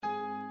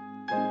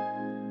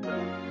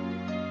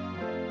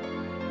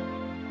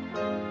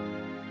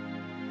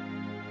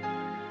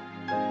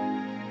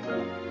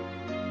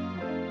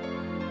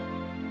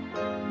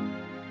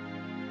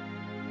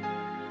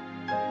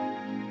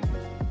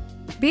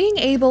Being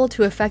able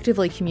to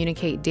effectively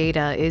communicate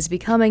data is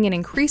becoming an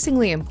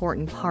increasingly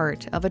important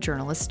part of a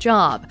journalist's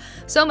job.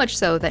 So much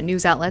so that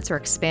news outlets are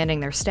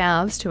expanding their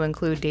staffs to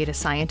include data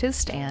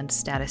scientists and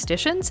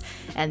statisticians.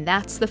 And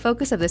that's the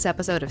focus of this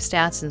episode of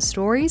Stats and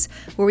Stories,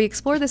 where we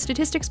explore the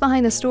statistics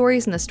behind the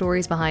stories and the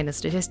stories behind the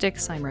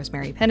statistics. I'm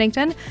Rosemary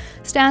Pennington.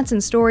 Stats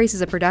and Stories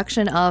is a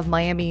production of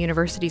Miami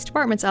University's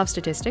Departments of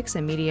Statistics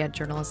and Media,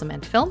 Journalism,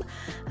 and Film,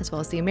 as well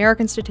as the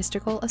American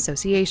Statistical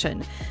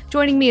Association.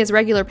 Joining me as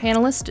regular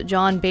panelist,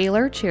 John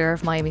Baylor, chair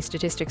of Miami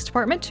Statistics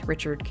Department.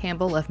 Richard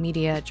Campbell of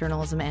Media,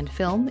 Journalism, and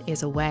Film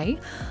is away.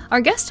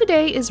 Our guest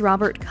today is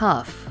Robert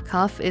Cuffe.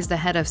 Cuffe is the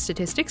head of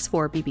statistics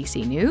for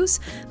BBC News.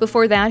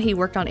 Before that, he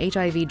worked on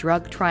HIV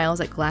drug trials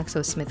at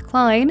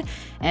GlaxoSmithKline,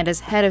 and as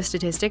head of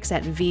statistics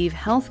at ViiV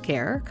Health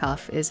Care.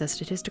 Cuffe is a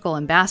statistical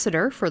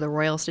ambassador for the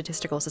Royal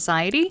Statistical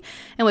Society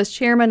and was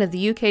chairman of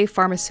the UK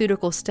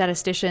Pharmaceutical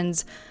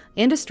Statisticians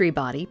industry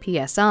body,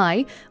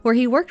 PSI, where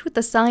he worked with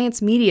the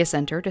Science Media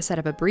Center to set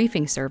up a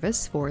briefing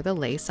service for the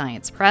lay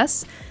science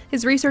press.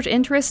 His research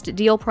interests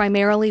deal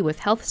primarily with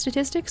health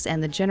statistics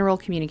and the general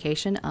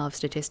communication of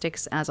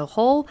statistics as a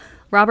whole.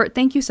 Robert,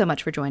 thank you so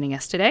much for joining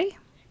us today.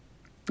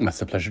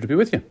 It's a pleasure to be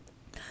with you.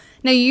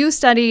 Now, you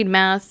studied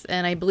math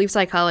and I believe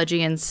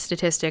psychology and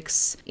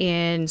statistics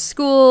in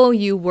school.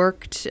 You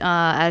worked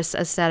as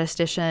a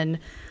statistician.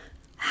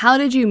 How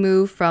did you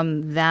move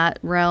from that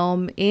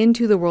realm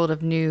into the world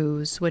of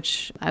news,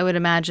 which I would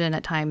imagine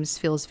at times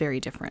feels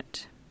very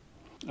different?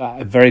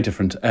 Very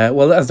different.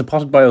 Well, as the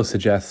potted bio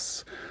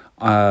suggests,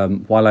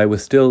 while I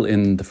was still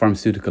in the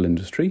pharmaceutical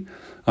industry,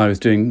 I was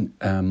doing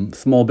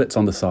small bits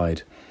on the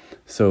side.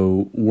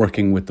 So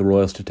working with the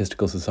Royal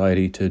Statistical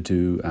Society to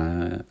do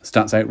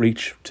stats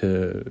outreach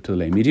to the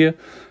lay media,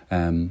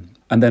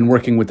 and then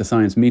working with the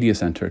Science Media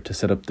Center to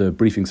set up the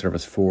briefing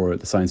service for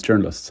the science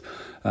journalists.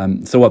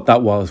 So what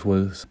that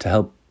was to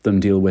help them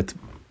deal with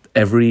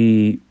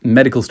every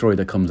medical story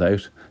that comes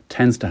out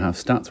tends to have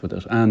stats with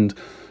it. And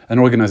an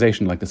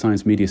organisation like the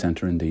Science Media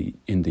Center in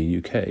the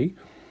UK,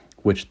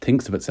 which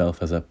thinks of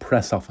itself as a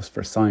press office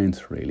for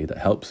science, really, that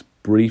helps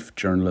brief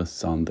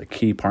journalists on the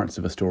key parts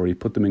of a story,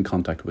 put them in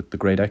contact with the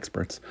great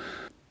experts.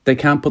 They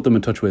can't put them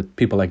in touch with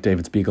people like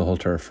David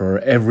Spiegelhalter for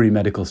every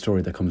medical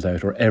story that comes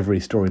out or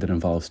every story that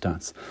involves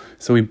stats.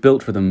 So we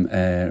built for them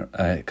a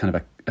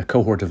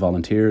cohort of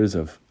volunteers,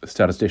 of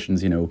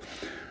statisticians,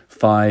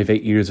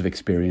 5-8 years of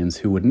experience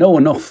who would know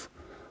enough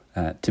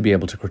to be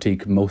able to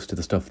critique most of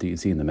the stuff that you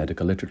see in the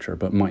medical literature,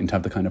 but mightn't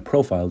have the kind of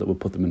profile that would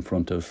put them in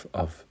front of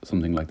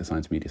something like the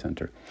Science Media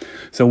Centre.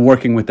 So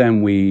working with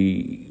them,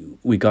 we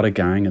got a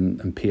gang,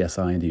 and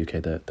PSI in the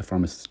UK, the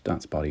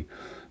pharma-stats body,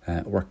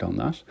 worked on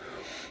that.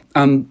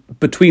 And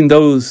between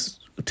those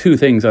two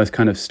things, I was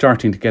kind of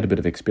starting to get a bit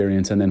of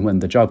experience. And then when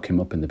the job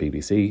came up in the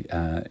BBC,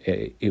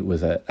 it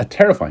was a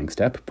terrifying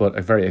step, but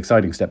a very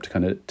exciting step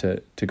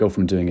to go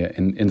from doing it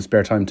in the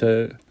spare time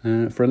to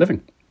for a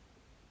living.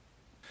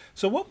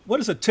 So what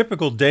is a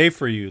typical day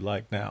for you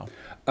like now?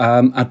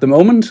 At the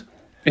moment,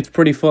 it's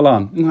pretty full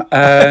on.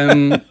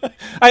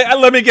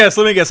 Let me guess.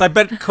 I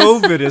bet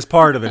COVID is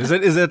part of it.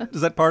 Is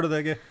that part of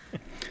that?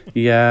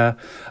 Yeah.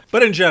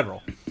 But in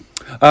general.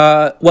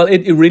 Well,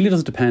 it really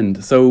does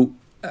depend. So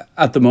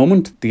at the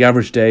moment, the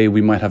average day,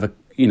 we might have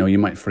you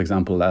might, for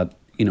example, at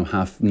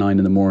 9:30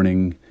 in the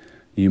morning,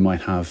 you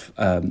might have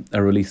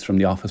a release from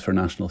the Office for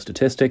National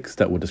Statistics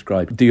that would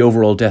describe the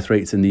overall death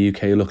rates in the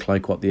UK look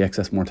like, what the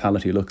excess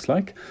mortality looks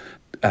like.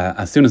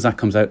 As soon as that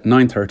comes out,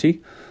 9:30,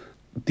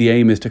 the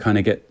aim is to kind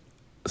of get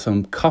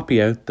some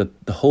copy out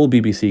that the whole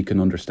BBC can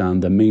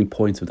understand the main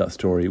points of that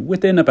story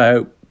within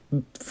about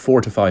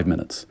 4 to 5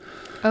 minutes.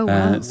 Oh,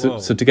 wow.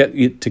 So to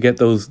get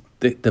those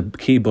the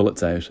key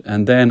bullets out,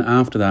 and then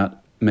after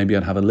that, maybe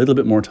I'd have a little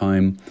bit more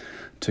time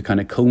to kind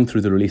of comb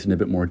through the release in a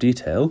bit more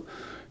detail,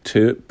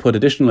 to put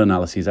additional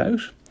analyses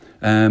out.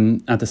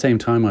 At the same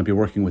time, I'd be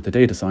working with the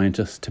data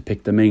scientists to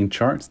pick the main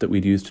charts that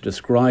we'd use to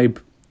describe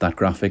that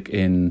graphic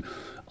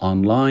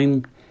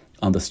online,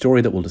 on the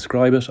story that will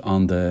describe it,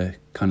 on the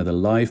kind of the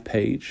live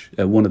page.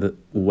 One of the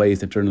ways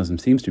that journalism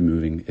seems to be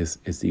moving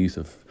is the use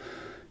of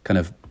kind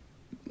of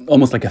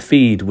almost like a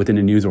feed within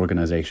a news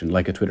organisation,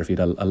 like a Twitter feed,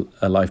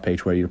 a live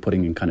page where you're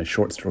putting in kind of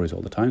short stories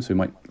all the time. So we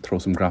might throw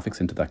some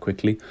graphics into that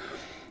quickly,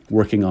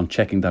 working on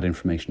checking that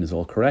information is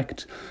all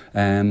correct.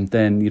 And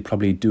then you'd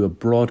probably do a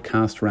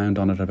broadcast round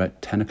on it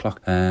about 10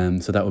 o'clock.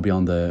 So that would be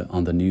on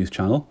the news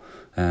channel.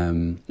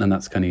 And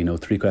that's kind of,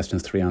 3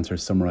 questions, 3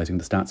 answers, summarising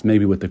the stats,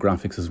 maybe with the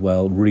graphics as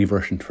well,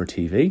 reversioned for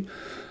TV.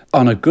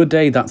 On a good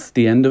day, that's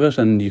the end of it,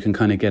 and you can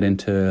kind of get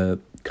into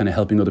kind of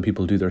helping other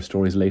people do their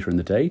stories later in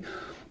the day.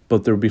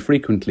 But there would be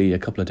frequently a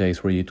couple of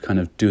days where you'd kind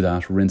of do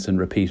that, rinse and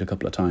repeat a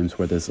couple of times,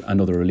 where there's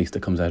another release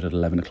that comes out at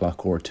 11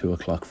 o'clock or 2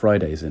 o'clock.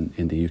 Fridays in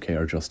the UK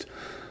are just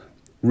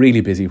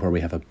really busy, where we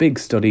have a big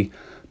study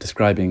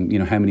describing,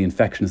 how many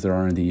infections there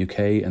are in the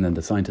UK, and then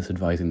the scientists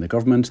advising the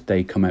government.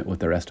 They come out with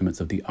their estimates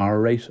of the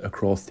R rate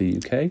across the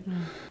UK.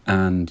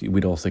 And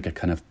we'd also get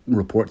kind of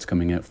reports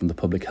coming out from the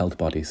public health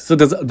bodies. So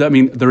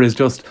there is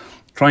just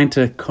trying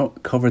to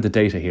cover the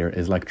data here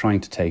is like trying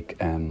to take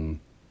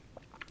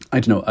I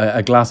don't know,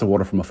 a glass of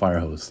water from a fire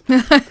hose.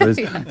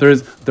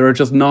 There are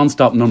just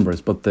non-stop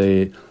numbers, but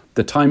the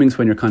timings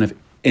when you're kind of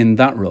in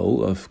that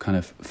role of kind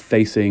of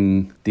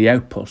facing the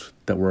output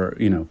that we're,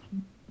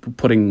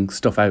 putting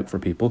stuff out for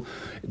people,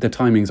 the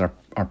timings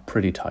are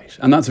pretty tight.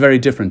 And that's a very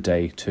different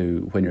day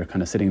to when you're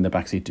kind of sitting in the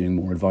backseat doing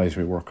more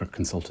advisory work or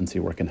consultancy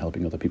work and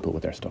helping other people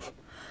with their stuff.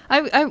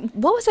 What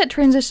was that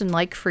transition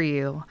like for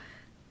you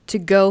to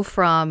go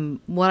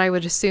from what I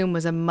would assume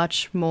was a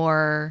much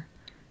more,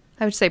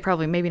 I would say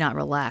probably maybe not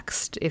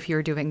relaxed if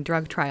you're doing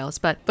drug trials,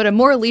 but a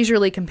more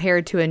leisurely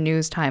compared to a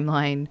news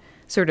timeline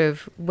sort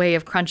of way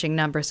of crunching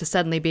numbers to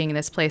suddenly being in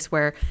this place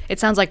where it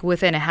sounds like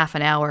within a half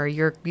an hour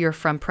you're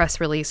from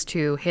press release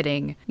to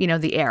hitting,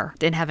 the air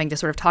and having to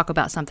sort of talk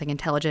about something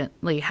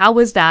intelligently. How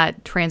was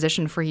that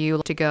transition for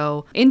you to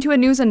go into a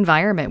news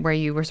environment where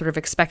you were sort of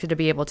expected to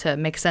be able to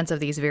make sense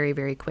of these very,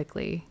 very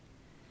quickly?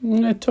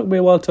 It took me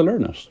a while to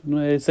learn it.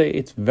 I'd say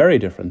it's very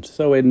different.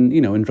 So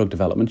in drug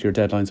development, your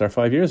deadlines are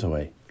 5 years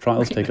away.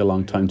 Trials take a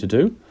long time to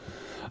do.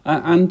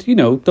 And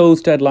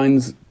those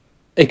deadlines,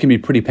 it can be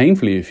pretty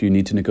painful if you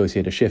need to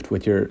negotiate a shift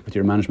with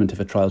your management if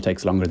a trial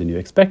takes longer than you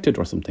expected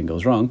or something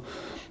goes wrong.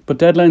 But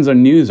deadlines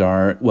on news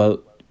are,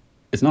 well,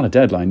 it's not a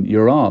deadline,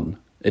 you're on.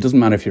 It doesn't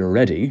matter if you're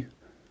ready,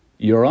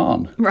 you're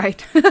on.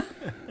 Right.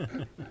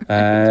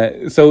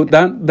 So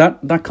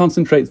that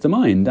concentrates the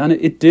mind. And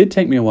it did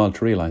take me a while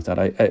to realise that.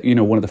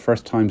 One of the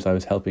first times I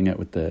was helping out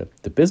with the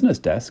business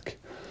desk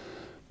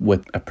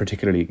with a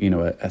particularly,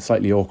 a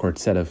slightly awkward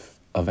set of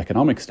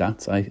economic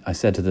stats, I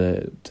said to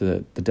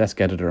the desk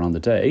editor on the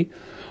day,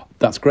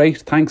 that's great,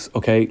 thanks,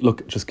 okay,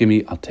 look, just give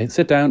me,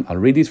 sit down, I'll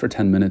read these for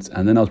 10 minutes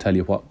and then I'll tell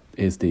you what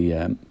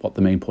the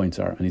main points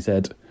are. And he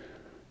said,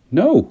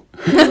 no.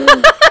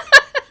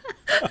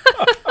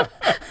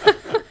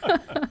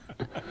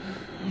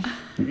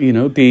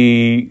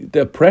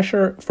 The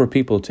pressure for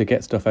people to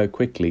get stuff out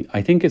quickly,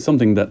 I think is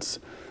something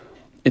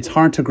it's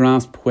hard to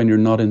grasp when you're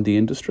not in the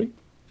industry.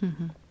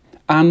 Mm-hmm.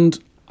 And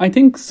I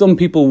think some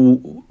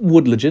people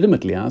would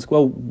legitimately ask,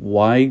 well,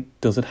 why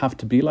does it have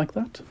to be like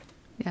that?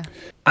 Yeah.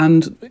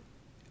 And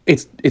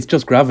it's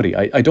just gravity.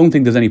 I don't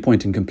think there's any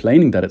point in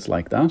complaining that it's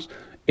like that.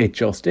 It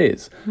just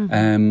is.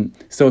 Mm-hmm.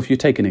 So if you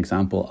take an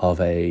example of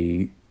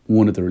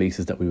one of the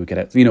releases that we would get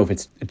out, if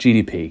it's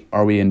GDP,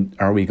 are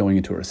we going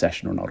into a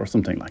recession or not, or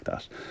something like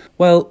that?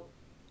 Well,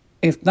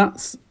 if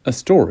that's a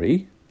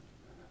story,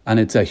 and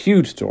it's a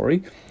huge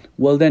story,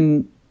 well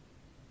then,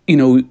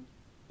 in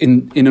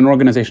an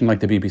organisation like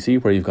the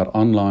BBC, where you've got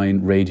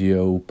online,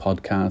 radio,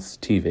 podcasts,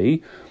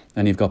 TV,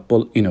 and you've got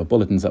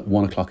bulletins at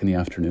 1 o'clock in the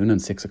afternoon and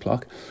 6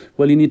 o'clock,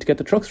 well, you need to get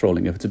the trucks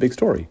rolling if it's a big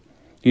story.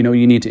 You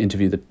need to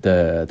interview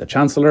the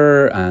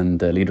Chancellor and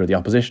the Leader of the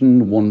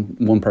Opposition,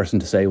 one person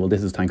to say, well,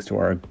 this is thanks to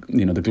our,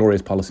 the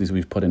glorious policies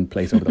we've put in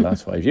place over the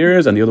last 5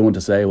 years, and the other one to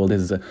say, well,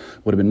 this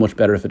would have been much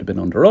better if it had been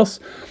under us.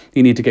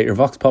 You need to get your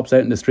vox pops out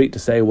in the street to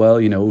say, well,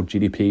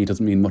 GDP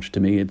doesn't mean much to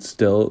me, I'm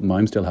still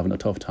having a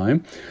tough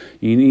time.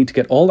 You need to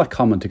get all that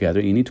comment together,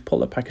 you need to pull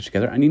that package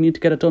together, and you need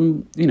to get it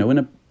done,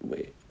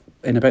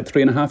 in about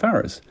 3.5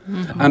 hours.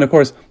 Mm-hmm. And of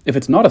course, if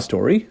it's not a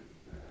story,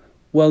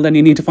 well, then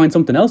you need to find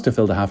something else to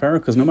fill the half hour,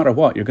 because no matter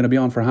what, you're going to be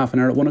on for half an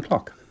hour at 1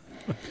 o'clock.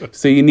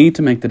 So you need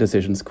to make the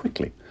decisions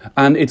quickly.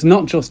 And it's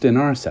not just in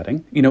our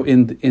setting,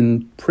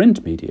 in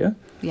print media,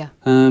 yeah.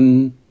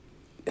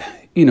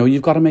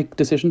 You've got to make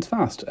decisions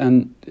fast.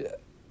 And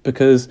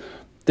because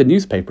the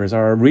newspapers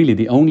are really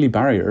the only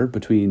barrier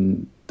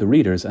between the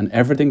readers and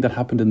everything that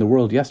happened in the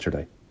world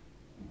yesterday.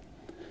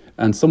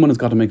 And someone has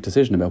got to make a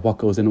decision about what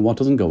goes in and what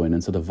doesn't go in.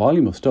 And so the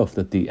volume of stuff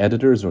that the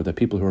editors or the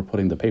people who are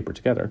putting the paper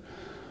together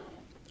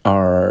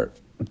are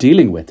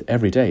dealing with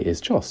every day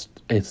is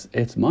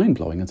it's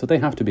mind-blowing. And so they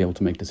have to be able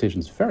to make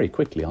decisions very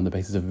quickly on the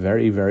basis of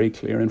very, very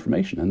clear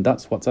information. And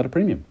that's what's at a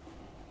premium.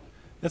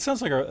 That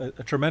sounds like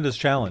a tremendous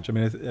challenge. I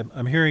mean,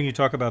 I'm hearing you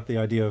talk about the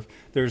idea of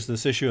there's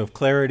this issue of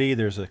clarity,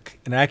 there's an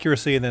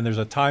accuracy, and then there's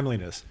a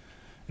timeliness.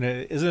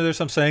 And isn't there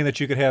some saying that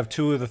you could have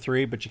two of the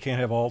three, but you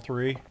can't have all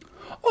three?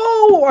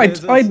 Oh, I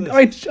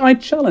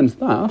challenge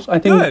that. I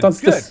think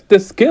that's the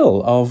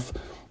skill of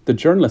the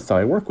journalists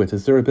I work with,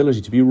 is their ability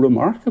to be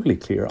remarkably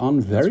clear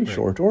on very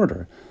short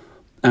order.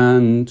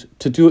 And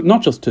to do it,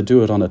 not just to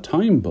do it on a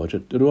time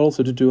budget, but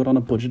also to do it on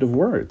a budget of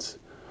words.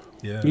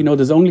 Yeah.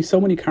 There's only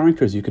so many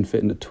characters you can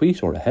fit in a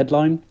tweet or a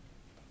headline,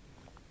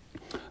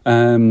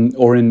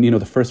 or in,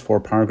 the first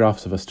 4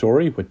 paragraphs of a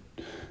story,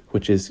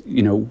 which is,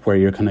 where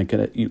you're kind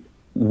of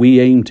we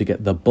aim to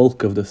get the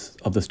bulk of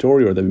the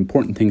story or the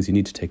important things you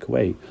need to take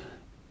away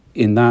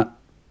in that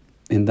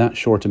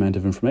short amount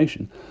of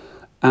information.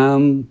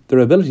 Their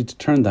ability to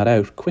turn that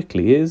out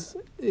quickly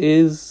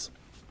is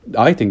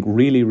I think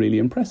really, really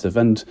impressive.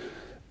 And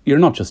you're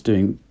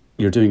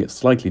doing it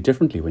slightly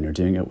differently when you're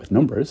doing it with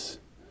numbers.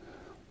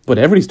 But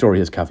every story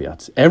has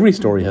caveats. Every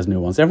story has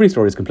nuance. Every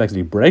story has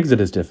complexity. Brexit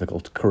is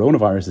difficult.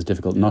 Coronavirus is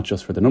difficult, not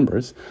just for the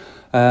numbers.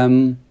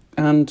 And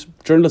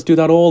journalists do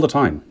that all the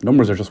time.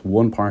 Numbers are just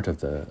one part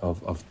of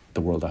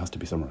the world that has to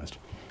be summarised.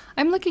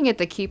 I'm looking at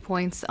the key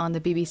points on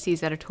the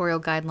BBC's editorial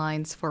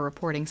guidelines for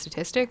reporting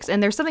statistics,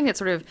 and there's something that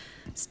sort of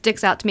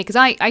sticks out to me because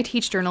I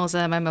teach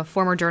journalism. I'm a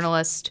former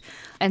journalist,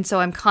 and so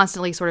I'm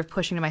constantly sort of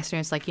pushing to my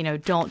students, like,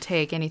 don't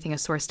take anything a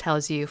source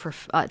tells you for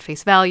at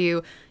face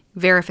value.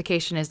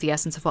 Verification is the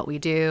essence of what we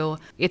do.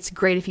 It's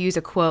great if you use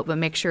a quote, but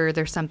make sure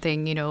there's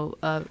something,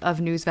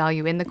 of news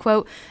value in the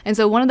quote. And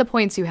so one of the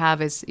points you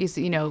have is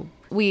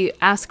we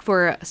ask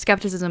for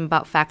skepticism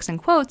about facts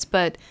and quotes,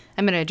 but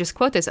I'm going to just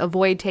quote this: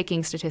 avoid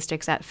taking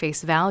statistics at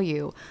face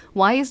value.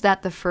 Why is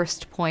that the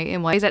first point,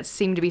 and why does that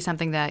seem to be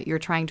something that you're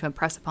trying to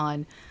impress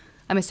upon,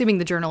 I'm assuming,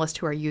 the journalists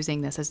who are using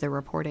this as they're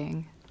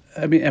reporting?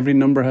 I mean, every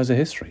number has a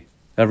history.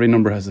 Every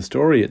number has a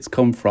story. It's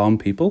come from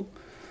people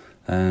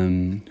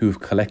who've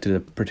collected a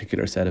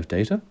particular set of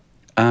data,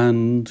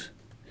 and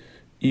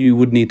you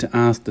would need to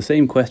ask the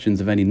same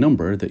questions of any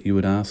number that you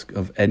would ask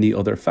of any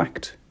other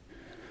fact.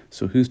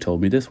 So who's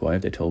told me this? Why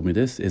have they told me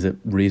this? Is it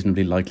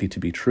reasonably likely to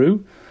be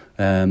true?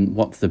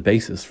 What's the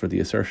basis for the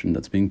assertion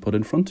that's being put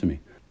in front of me?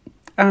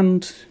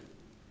 And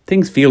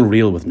things feel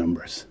real with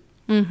numbers.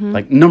 Mm-hmm.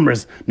 Like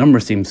numbers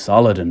seem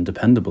solid and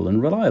dependable and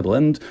reliable,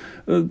 and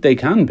they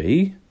can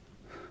be,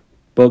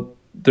 but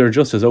they're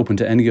just as open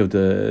to any of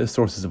the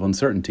sources of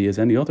uncertainty as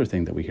any other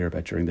thing that we hear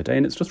about during the day.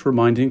 And it's just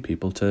reminding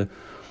people to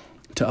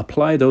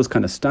apply those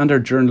kind of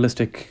standard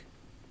journalistic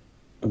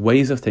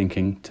ways of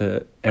thinking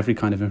to every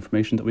kind of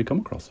information that we come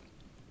across.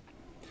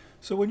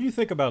 So when you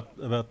think about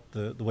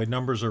the way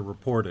numbers are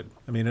reported,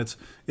 I mean,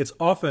 it's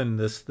often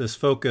this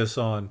focus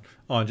on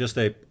just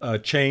a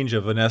change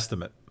of an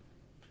estimate.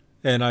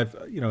 And I've,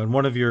 in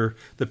one of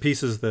the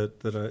pieces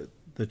that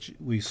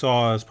we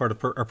saw as part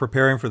of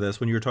preparing for this,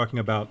 when you were talking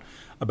about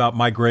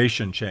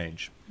migration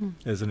change,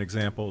 as an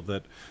example,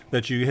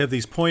 that you have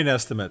these point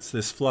estimates,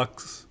 this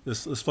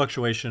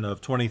fluctuation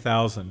of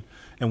 20,000,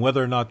 and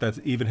whether or not that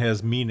even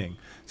has meaning.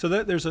 So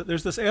that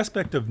there's this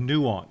aspect of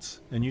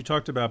nuance, and you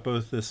talked about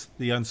both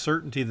the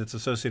uncertainty that's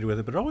associated with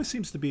it, but it always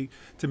seems to be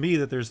to me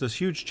that there's this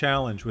huge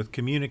challenge with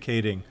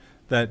communicating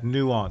that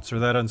nuance or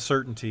that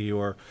uncertainty,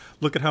 or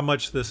look at how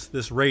much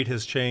this rate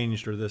has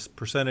changed or this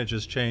percentage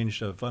has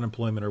changed of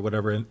unemployment or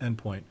whatever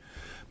endpoint.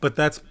 But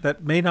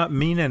that may not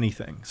mean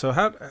anything. So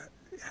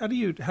how do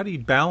you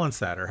balance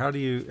that, or how do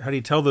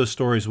you tell those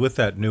stories with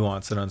that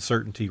nuance and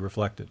uncertainty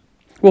reflected?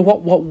 Well,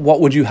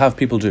 what would you have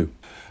people do?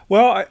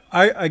 Well,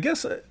 I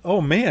guess,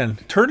 oh man,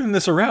 turning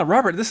this around,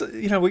 Robert. This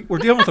we're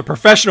dealing with a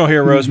professional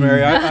here,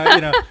 Rosemary.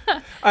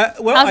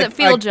 How's it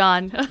feel,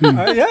 John?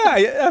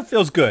 It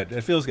feels good.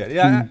 It feels good.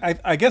 Yeah,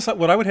 I guess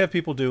what I would have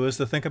people do is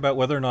to think about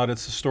whether or not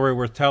it's a story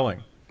worth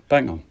telling.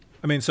 Bang on.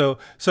 I mean, so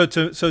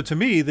to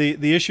me,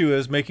 the issue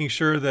is making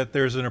sure that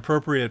there's an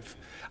appropriate,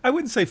 I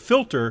wouldn't say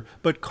filter,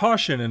 but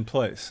caution in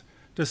place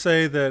to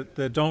say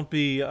that don't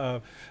be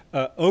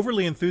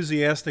overly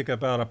enthusiastic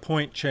about a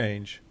point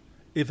change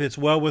if it's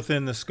well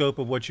within the scope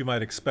of what you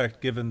might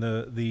expect given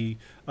the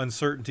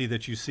uncertainty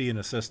that you see in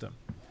a system.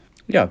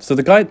 Yeah, so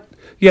the guide,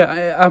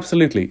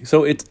 absolutely.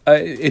 So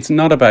it's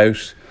not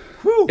about,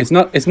 Whew. it's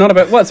not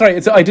about, well, sorry,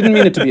 I didn't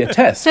mean it to be a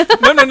test. No,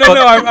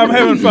 I'm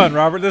having fun,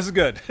 Robert. This is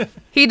good.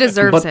 He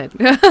deserves it.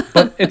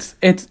 But it's.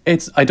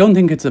 I don't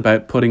think it's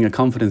about putting a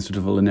confidence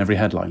interval in every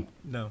headline.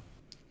 No.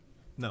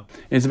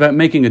 It's about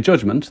making a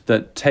judgment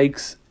that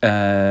takes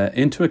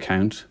into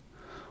account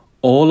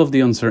all of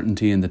the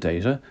uncertainty in the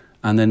data,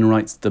 and then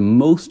writes the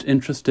most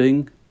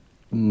interesting,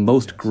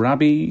 most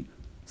grabby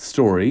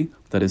story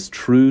that is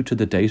true to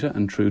the data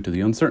and true to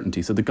the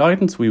uncertainty. So the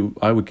guidance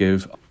I would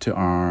give to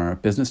our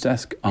business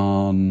desk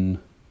on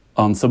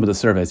some of the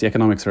surveys, the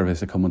economic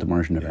surveys that come with a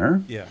margin of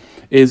error,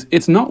 is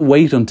it's not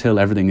wait until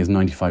everything is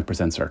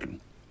 95%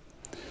 certain.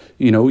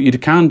 You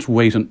can't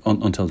wait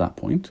until that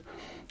point,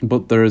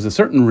 but there is a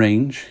certain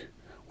range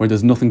where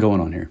there's nothing going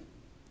on here.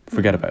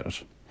 Forget about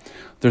it.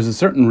 There's a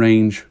certain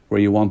range where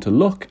you want to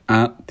look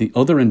at the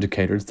other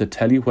indicators that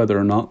tell you whether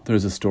or not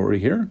there's a story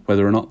here,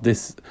 whether or not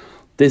this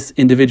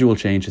individual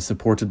change is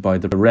supported by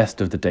the rest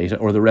of the data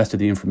or the rest of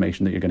the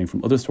information that you're getting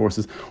from other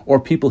sources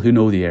or people who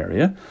know the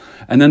area.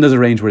 And then there's a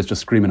range where it's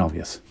just screaming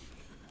obvious.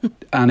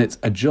 And it's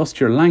adjust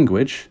your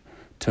language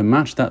to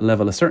match that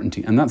level of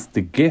certainty. And that's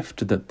the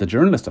gift that the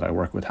journalists that I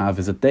work with have,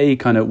 is that they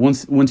kind of,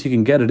 once you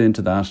can get it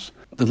into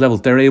the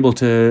levels, they're able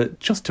to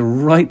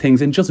write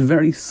things in just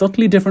very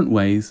subtly different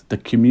ways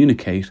that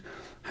communicate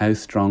how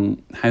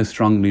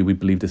strongly we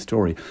believe this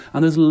story.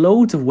 And there's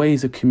loads of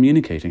ways of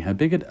communicating how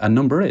big a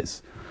number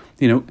is.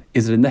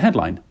 Is it in the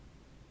headline?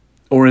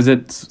 Or is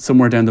it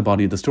somewhere down the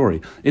body of the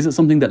story? Is it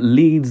something that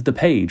leads the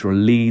page or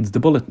leads the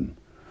bulletin?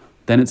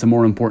 Then it's a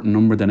more important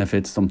number than if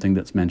it's something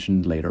that's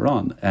mentioned later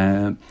on.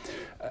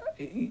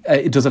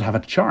 Does it have a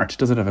chart?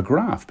 Does it have a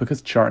graph?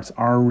 Because charts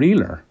are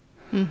realer.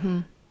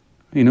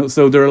 Mm-hmm.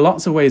 So there are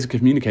lots of ways of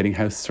communicating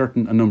how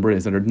certain a number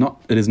is. It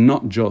is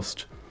not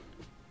just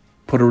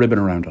put a ribbon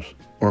around it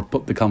or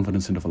put the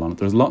confidence interval on it.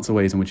 There's lots of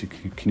ways in which you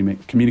can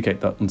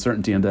communicate that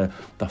uncertainty. And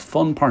the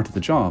fun part of the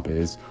job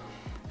is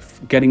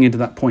getting into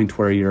that point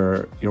where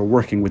you're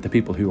working with the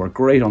people who are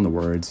great on the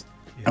words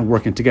and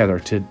working together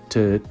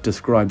to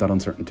describe that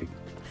uncertainty.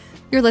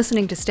 You're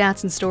listening to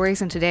Stats and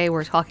Stories, and today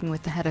we're talking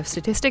with the head of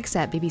statistics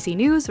at BBC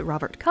News,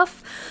 Robert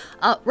Cuffe.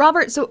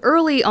 Robert, so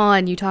early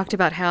on you talked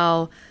about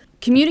how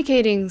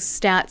communicating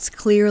stats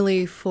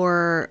clearly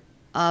for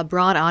a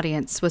broad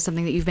audience was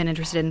something that you've been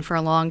interested in for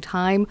a long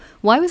time.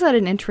 Why was that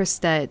an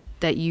interest that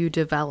you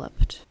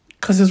developed?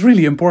 Because it's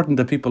really important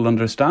that people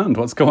understand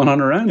what's going on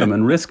around them,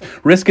 and risk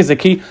is a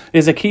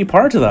key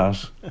part of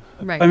that.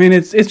 Right. I mean,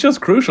 it's just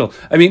crucial.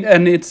 I mean,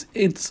 and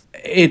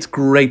it's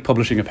great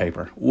publishing a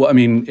paper. I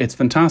mean, it's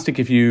fantastic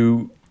if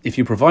you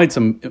provide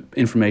some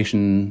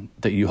information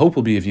that you hope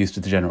will be of use to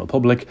the general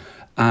public,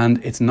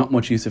 and it's not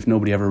much use if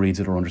nobody ever reads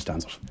it or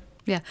understands it.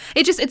 Yeah,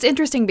 it's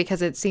interesting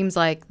because it seems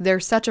like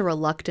there's such a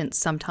reluctance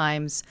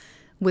sometimes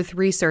with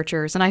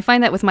researchers, and I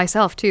find that with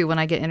myself too when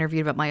I get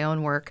interviewed about my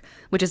own work,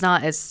 which is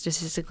not as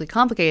statistically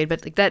complicated,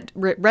 but like that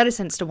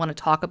reticence to want to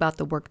talk about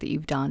the work that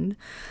you've done,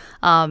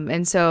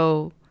 and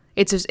so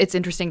it's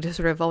interesting to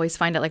sort of always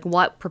find out like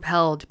what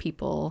propelled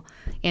people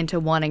into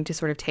wanting to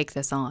sort of take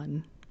this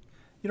on.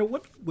 You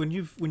know, when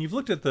you've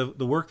looked at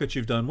the work that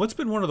you've done, what's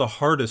been one of the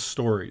hardest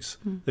stories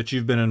that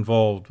you've been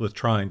involved with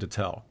trying to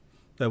tell?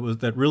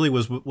 That really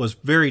was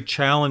very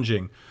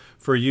challenging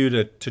for you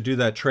to do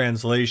that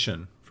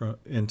translation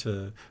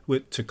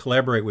to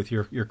collaborate with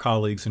your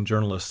colleagues and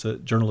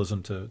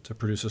journalism to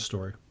produce a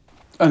story.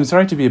 I'm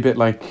sorry to be a bit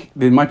like,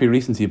 there might be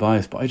recency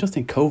bias, but I just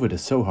think COVID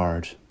is so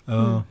hard.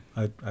 Oh,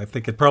 I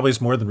think it probably is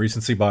more than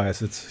recency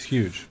bias. It's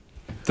huge.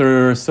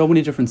 There are so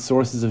many different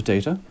sources of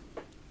data,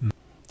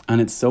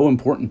 and it's so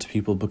important to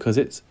people because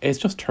it's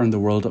just turned the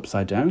world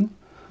upside down.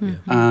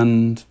 Mm-hmm.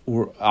 And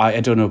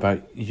I don't know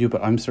about you,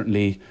 but I'm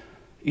certainly,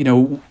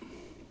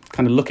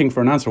 kind of looking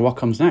for an answer. What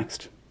comes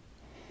next?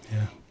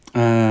 Yeah.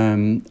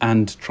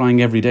 And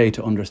trying every day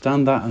to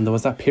understand that. And there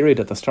was that period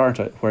at the start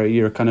where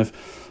you're kind of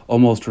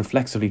almost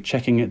reflexively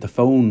checking the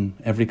phone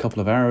every couple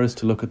of hours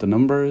to look at the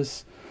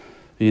numbers,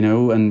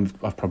 and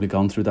I've probably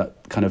gone through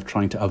that kind of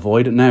trying to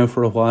avoid it now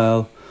for a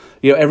while.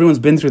 Everyone's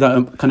been through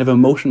that kind of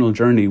emotional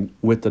journey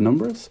with the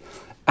numbers,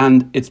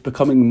 and it's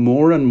becoming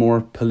more and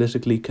more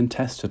politically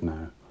contested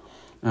now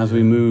as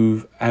we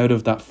move out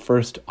of that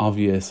first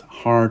obvious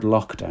hard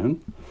lockdown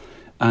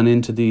and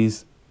into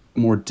these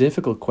more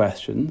difficult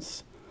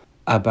questions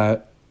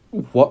about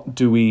what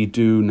do we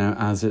do now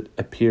as it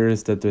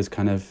appears that there's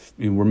kind of,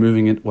 we're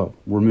moving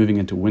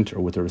into winter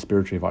with a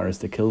respiratory virus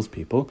that kills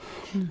people.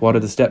 Mm-hmm. What are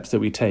the steps that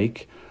we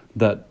take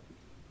that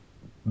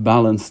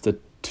balance the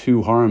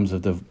two harms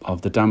of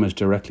the damage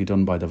directly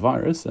done by the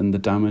virus and the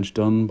damage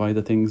done by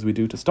the things we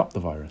do to stop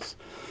the virus?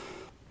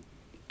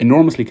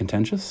 Enormously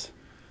contentious.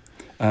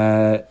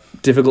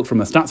 Difficult from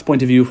a stats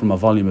point of view, from a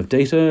volume of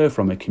data,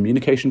 from a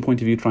communication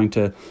point of view, trying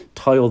to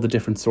tie all the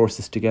different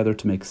sources together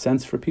to make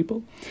sense for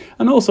people,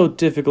 and also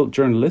difficult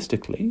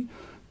journalistically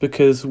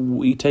because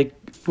we take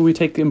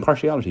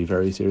impartiality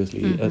very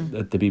seriously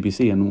at the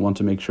BBC and want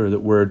to make sure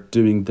that we're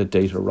doing the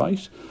data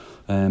right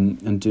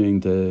and doing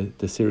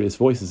the serious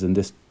voices in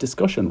this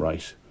discussion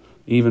right,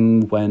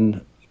 even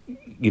when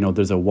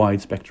there's a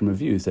wide spectrum of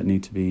views that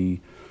need to be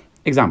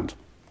examined.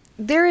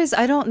 There is,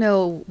 I don't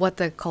know what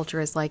the culture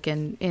is like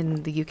in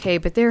the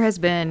UK, but there has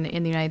been,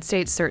 in the United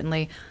States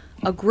certainly,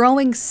 a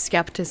growing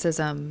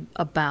skepticism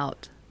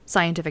about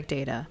scientific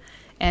data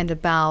and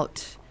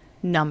about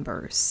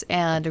numbers,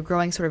 and a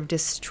growing sort of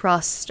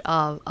distrust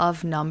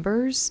of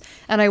numbers.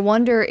 And I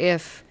wonder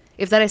if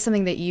that is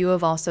something that you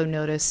have also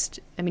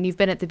noticed. I mean, you've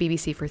been at the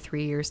BBC for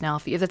 3 years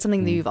now. If that's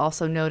something that you've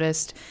also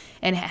noticed,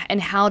 and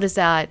how does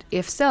that,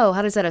 if so,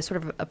 how does that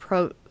sort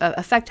of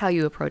affect how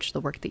you approach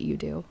the work that you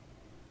do?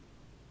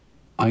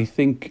 I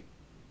think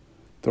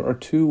there are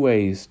two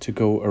ways to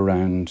go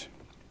around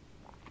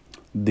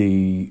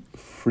the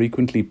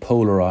frequently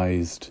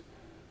polarized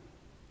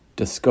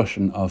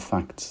discussion of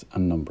facts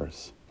and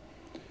numbers.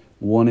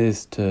 One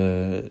is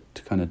to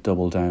kind of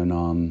double down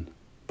on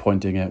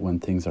pointing out when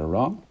things are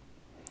wrong,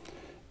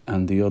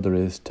 and the other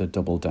is to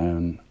double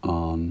down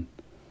on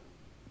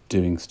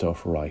doing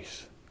stuff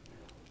right.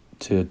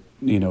 To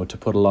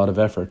put a lot of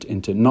effort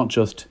into not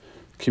just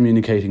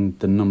communicating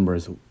the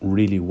numbers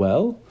really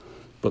well,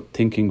 but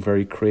thinking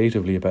very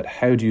creatively about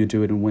how do you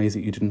do it in ways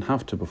that you didn't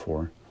have to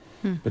before.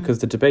 Mm-hmm. Because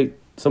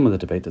some of the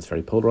debate that's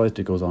very polarized,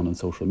 it goes on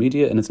social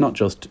media, and it's not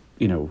just,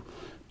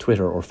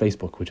 Twitter or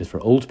Facebook, which is for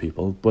old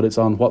people, but it's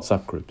on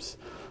WhatsApp groups,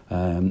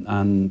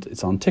 and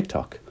it's on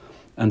TikTok.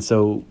 And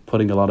so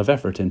putting a lot of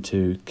effort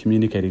into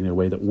communicating in a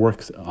way that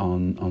works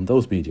on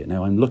those media.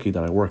 Now, I'm lucky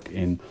that I work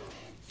in,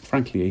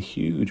 frankly, a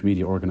huge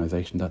media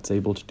organization that's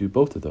able to do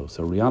both of those.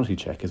 So Reality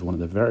Check is one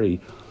of the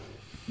very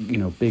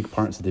big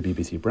parts of the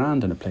BBC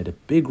brand, and it played a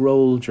big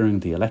role during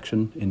the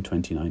election in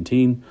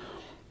 2019.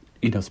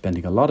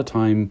 Spending a lot of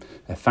time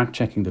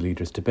fact-checking the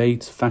leaders'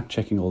 debates,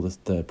 fact-checking all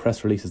the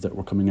press releases that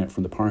were coming out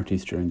from the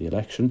parties during the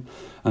election,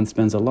 and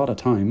spends a lot of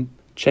time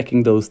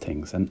checking those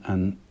things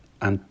and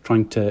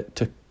trying to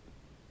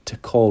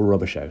call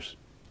rubbish out.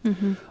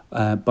 Mm-hmm.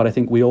 But I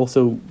think we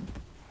also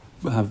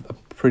have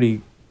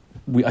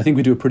I think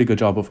we do a pretty good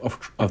job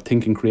of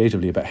thinking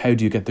creatively about how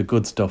do you get the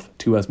good stuff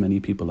to as many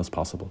people as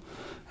possible,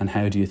 and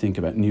how do you think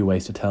about new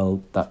ways to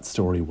tell that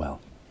story well.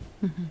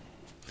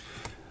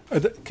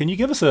 Can you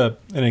give us an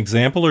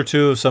example or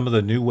two of some of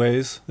the new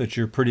ways that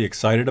you're pretty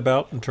excited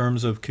about in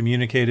terms of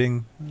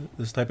communicating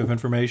this type of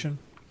information?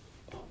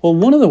 Well,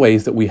 one of the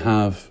ways that we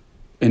have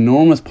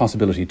enormous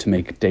possibility to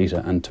make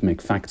data and to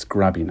make facts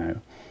grabby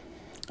now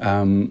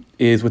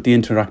is with the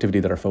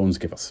interactivity that our phones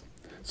give us.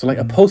 So like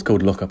a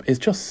postcode lookup is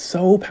just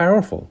so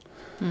powerful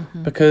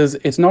because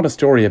it's not a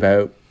story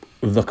about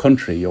the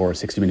country or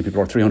 60 million people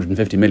or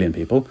 350 million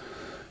people.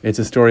 It's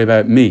a story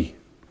about me,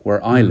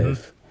 where I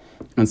live.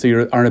 And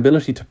so our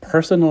ability to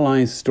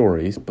personalize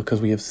stories, because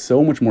we have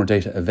so much more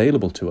data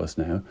available to us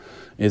now,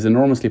 is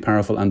enormously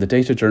powerful. And the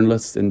data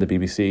journalists in the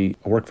BBC,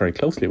 I work very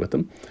closely with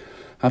them,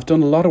 have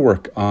done a lot of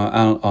work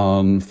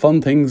on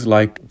fun things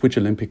like which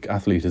Olympic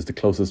athlete is the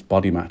closest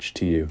body match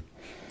to you.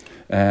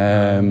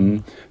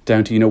 Down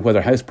to,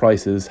 whether house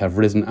prices have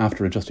risen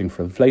after adjusting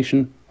for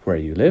inflation, where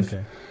you live.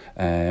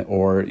 Okay.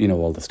 Or,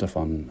 all the stuff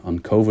on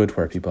COVID,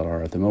 where people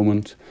are at the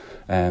moment.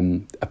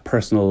 A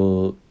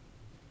personal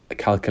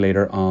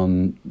calculator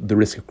on the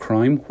risk of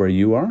crime where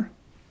you are.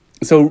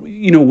 So,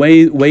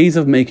 ways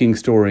of making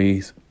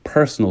stories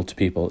personal to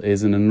people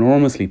is an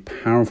enormously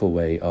powerful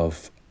way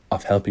of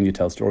helping you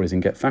tell stories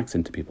and get facts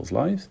into people's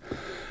lives.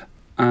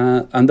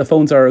 And the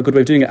phones are a good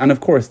way of doing it. And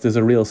of course, there's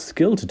a real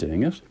skill to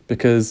doing it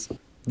because,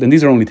 and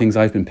these are only things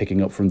I've been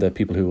picking up from the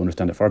people who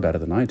understand it far better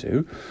than I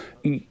do.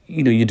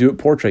 You do it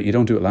portrait, you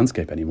don't do it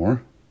landscape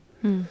anymore.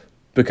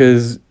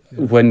 Because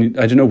when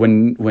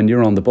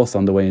you're on the bus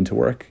on the way into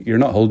work, you're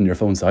not holding your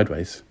phone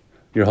sideways.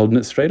 You're holding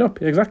it straight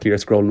up. Exactly. You're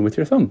scrolling with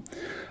your thumb.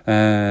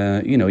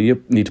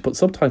 You need to put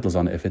subtitles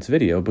on it if it's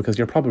video because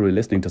you're probably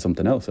listening to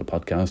something else, a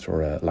podcast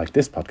or like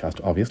this podcast,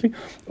 obviously,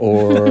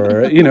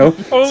 or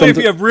only if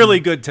you have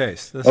really good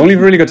taste. Only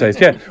really good taste,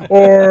 yeah.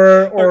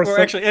 Or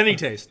actually any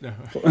taste. No.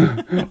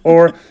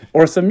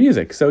 or some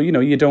music. So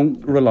you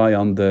don't rely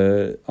on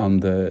the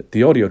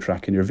audio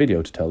track in your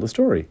video to tell the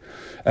story.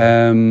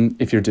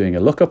 If you're doing a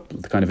lookup,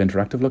 the kind of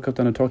interactive lookup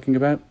that I'm talking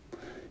about,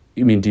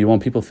 do you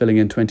want people filling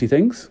in 20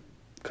 things?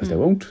 Because they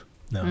won't.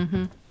 No.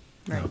 Right.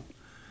 No.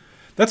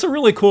 That's a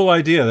really cool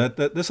idea.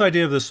 That this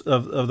idea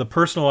of the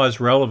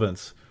personalized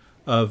relevance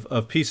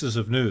of pieces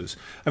of news.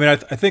 I mean, I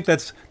think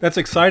that's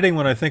exciting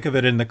when I think of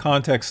it in the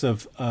context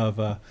of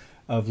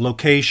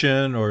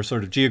location or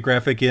sort of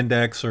geographic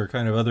index or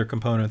kind of other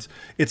components.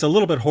 It's a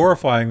little bit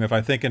horrifying if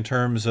I think in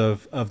terms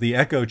of the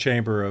echo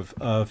chamber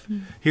of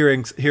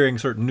hearing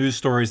certain news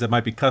stories that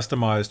might be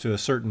customized to a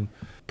certain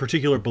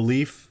particular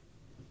belief.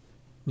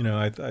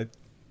 I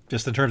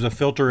just in terms of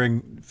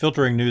filtering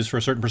news for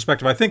a certain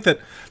perspective. I think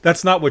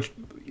that's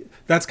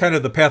kind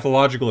of the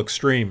pathological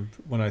extreme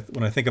when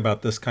I think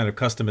about this kind of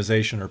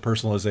customization or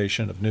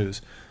personalization of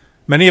news.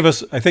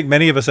 I think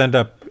many of us end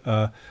up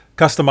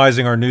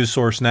customizing our news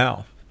source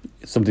now.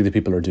 It's something that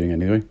people are doing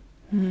anyway.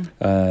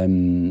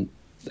 And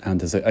I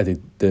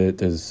think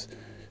there's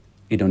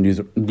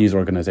news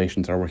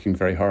organizations are working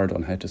very hard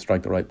on how to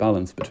strike the right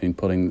balance between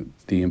putting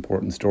the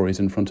important stories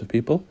in front of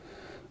people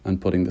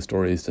and putting the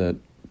stories that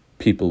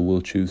people will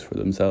choose for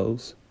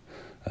themselves,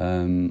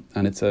 and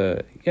it's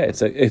a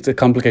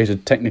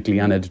complicated technically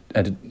and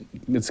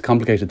it's a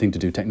complicated thing to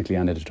do technically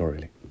and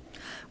editorially.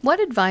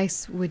 What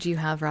advice would you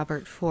have,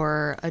 Robert,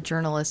 for a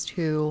journalist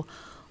who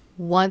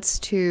wants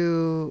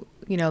to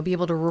be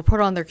able to report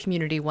on their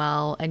community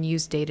well and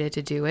use data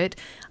to do it?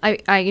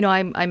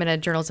 I'm in a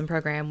journalism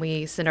program.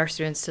 We send our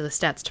students to the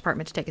stats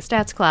department to take a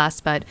stats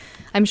class, but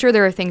I'm sure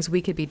there are things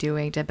we could be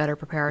doing to better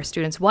prepare our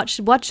students. What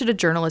should a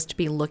journalist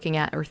be looking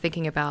at or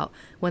thinking about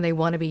when they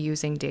want to be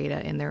using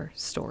data in their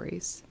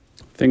stories?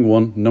 Thing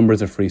one,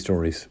 numbers are free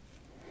stories.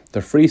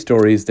 They're free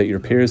stories that your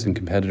peers and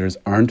competitors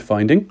aren't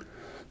finding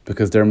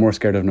because they're more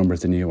scared of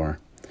numbers than you are.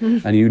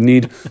 And you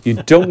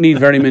don't need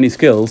very many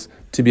skills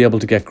to be able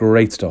to get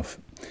great stuff.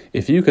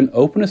 If you can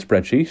open a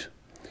spreadsheet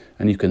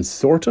and you can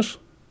sort it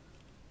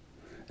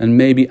and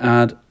maybe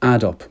add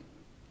up,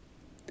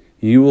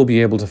 you will be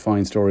able to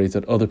find stories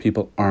that other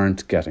people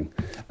aren't getting.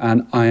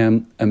 And I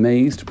am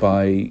amazed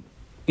by,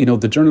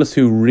 the journalists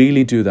who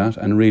really do that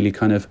and really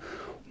kind of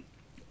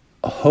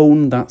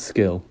hone that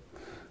skill.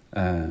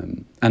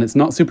 And it's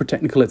not super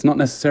technical. It's not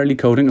necessarily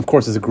coding. Of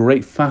course, there's a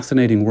great,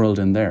 fascinating world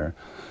in there.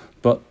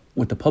 But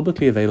with the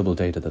publicly available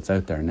data that's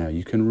out there now,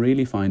 you can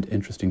really find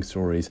interesting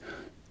stories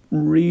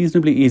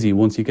reasonably easy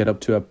once you get up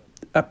to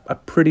a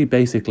pretty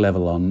basic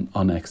level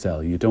on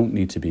Excel. You don't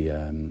need to be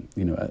a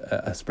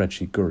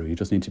spreadsheet guru. You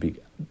just need to be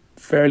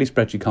fairly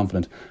spreadsheet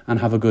confident and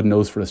have a good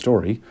nose for a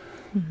story,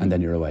 and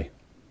then you're away.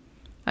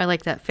 I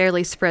like that.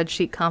 Fairly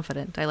spreadsheet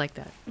confident. I like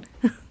that.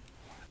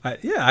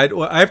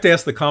 I have to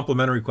ask the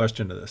complementary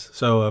question to this.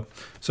 So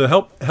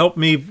help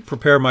me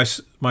prepare my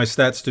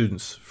stat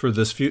students for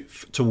this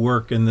to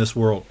work in this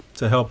world,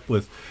 to help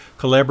with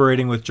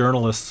collaborating with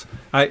journalists.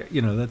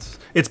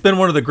 It's been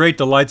one of the great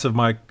delights of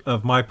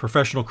my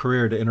professional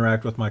career to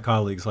interact with my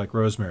colleagues like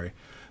Rosemary.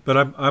 But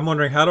I'm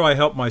wondering, how do I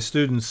help my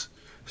students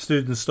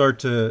students start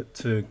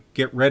to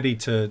get ready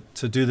to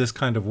do this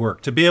kind of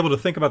work, to be able to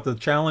think about the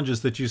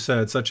challenges that you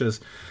said, such as,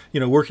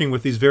 working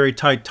with these very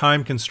tight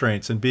time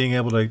constraints and being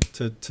able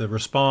to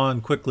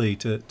respond quickly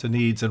to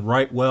needs and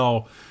write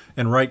well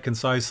and write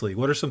concisely?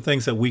 What are some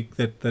things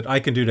that I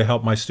can do to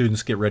help my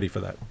students get ready for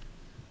that?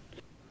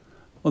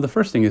 Well, the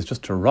first thing is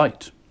just to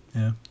write.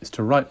 Yeah. Is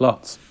to write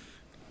lots.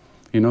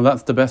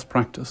 That's the best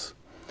practice.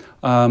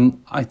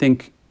 I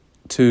think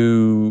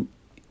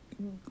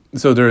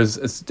so there's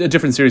a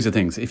different series of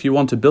things. If you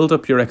want to build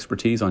up your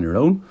expertise on your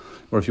own,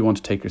 or if you want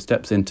to take your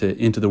steps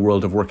into the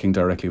world of working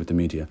directly with the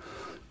media,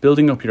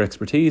 building up your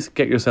expertise,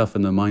 get yourself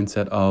in the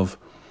mindset of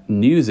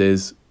news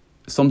is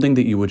something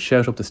that you would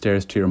shout up the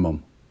stairs to your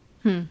mum.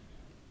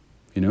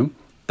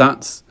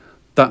 That's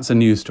a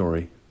news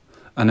story.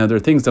 And now there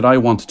are things that I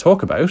want to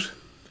talk about,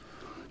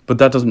 but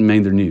that doesn't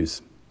mean they're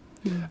news.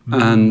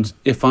 And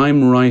if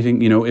I'm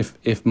writing,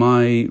 if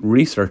my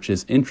research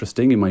is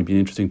interesting, it might be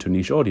interesting to a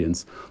niche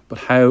audience, but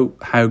how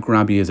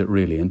grabby is it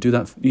really? And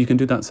you can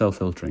do that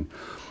self-filtering.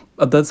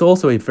 That's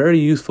also a very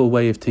useful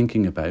way of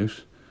thinking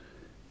about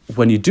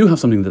when you do have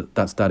something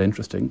that's that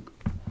interesting,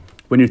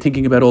 when you're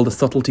thinking about all the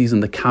subtleties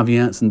and the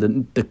caveats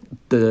and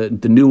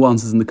the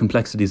nuances and the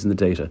complexities in the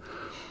data.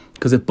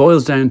 Because it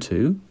boils down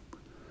to,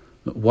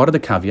 what are the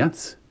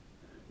caveats?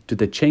 Did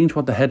they change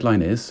what the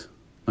headline is?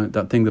 Like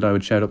that thing that I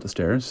would shout up the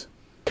stairs.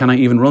 Can I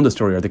even run the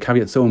story? Are the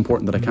caveats so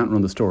important that I can't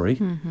run the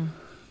story?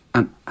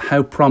 And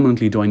how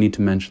prominently do I need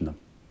to mention them?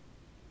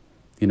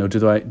 Are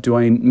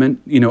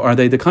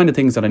they the kind of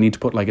things that I need to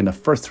put like in the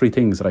first three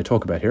things that I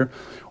talk about here?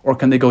 Or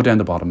can they go down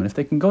the bottom? And if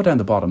they can go down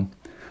the bottom,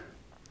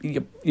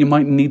 you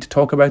might need to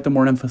talk about them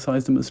or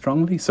emphasize them as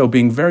strongly. So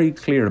being very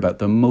clear about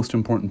the most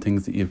important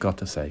things that you've got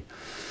to say.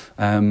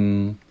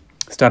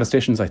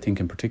 Statisticians, I think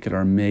in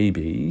particular, may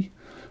be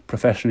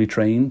professionally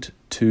trained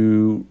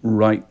to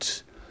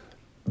write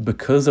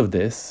because of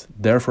this,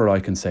 therefore I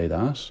can say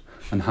that,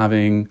 and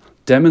having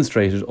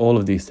demonstrated all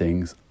of these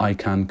things, I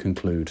can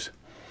conclude.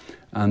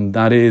 And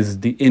that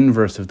is the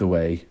inverse of the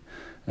way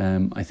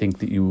I think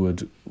that you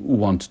would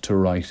want to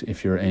write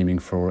if you're aiming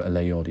for a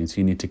lay audience.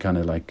 You need to kind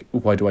of like,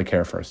 why do I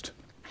care first?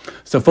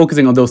 So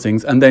focusing on those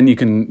things, and then you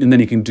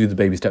can do the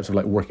baby steps of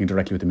like working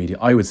directly with the media.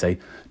 I would say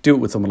do it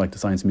with someone like the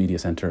Science Media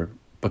Centre,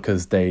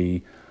 because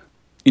they,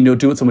 do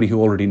it with somebody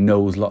who already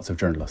knows lots of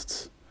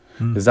journalists.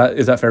 Is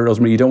that fair,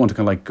 Rosemary? You don't want to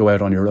kind of like go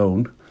out on your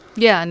own.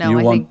 Yeah, no,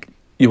 I think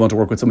you want to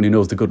work with somebody who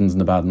knows the good ones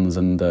and the bad ones,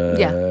 and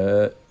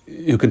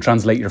who can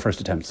translate your first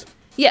attempts.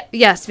 Yeah,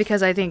 yes,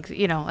 because I think,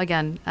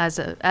 again, as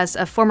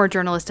a former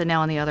journalist and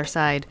now on the other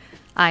side,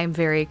 I'm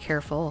very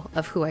careful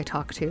of who I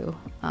talk to,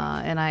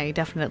 and I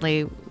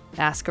definitely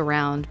ask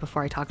around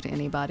before I talk to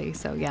anybody.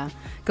 So yeah,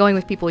 going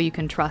with people you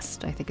can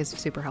trust, I think, is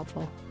super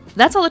helpful.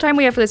 That's all the time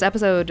we have for this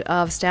episode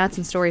of Stats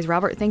and Stories.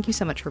 Robert, thank you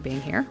so much for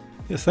being here.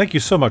 Yes, thank you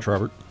so much,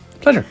 Robert.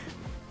 Pleasure.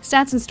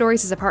 Stats and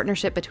Stories is a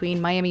partnership between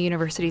Miami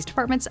University's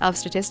Departments of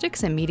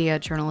Statistics and Media,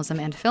 Journalism,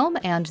 and Film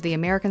and the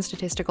American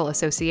Statistical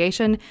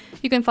Association.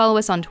 You can follow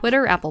us on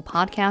Twitter, Apple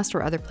Podcasts,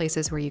 or other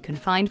places where you can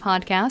find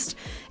podcasts.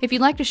 If you'd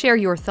like to share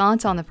your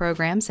thoughts on the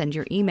program, send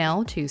your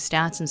email to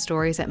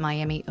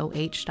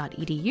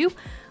statsandstories@miamioh.edu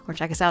or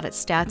check us out at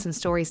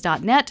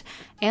statsandstories.net.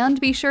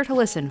 And be sure to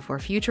listen for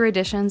future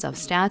editions of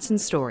Stats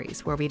and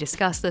Stories, where we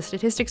discuss the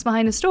statistics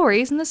behind the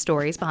stories and the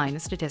stories behind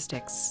the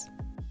statistics.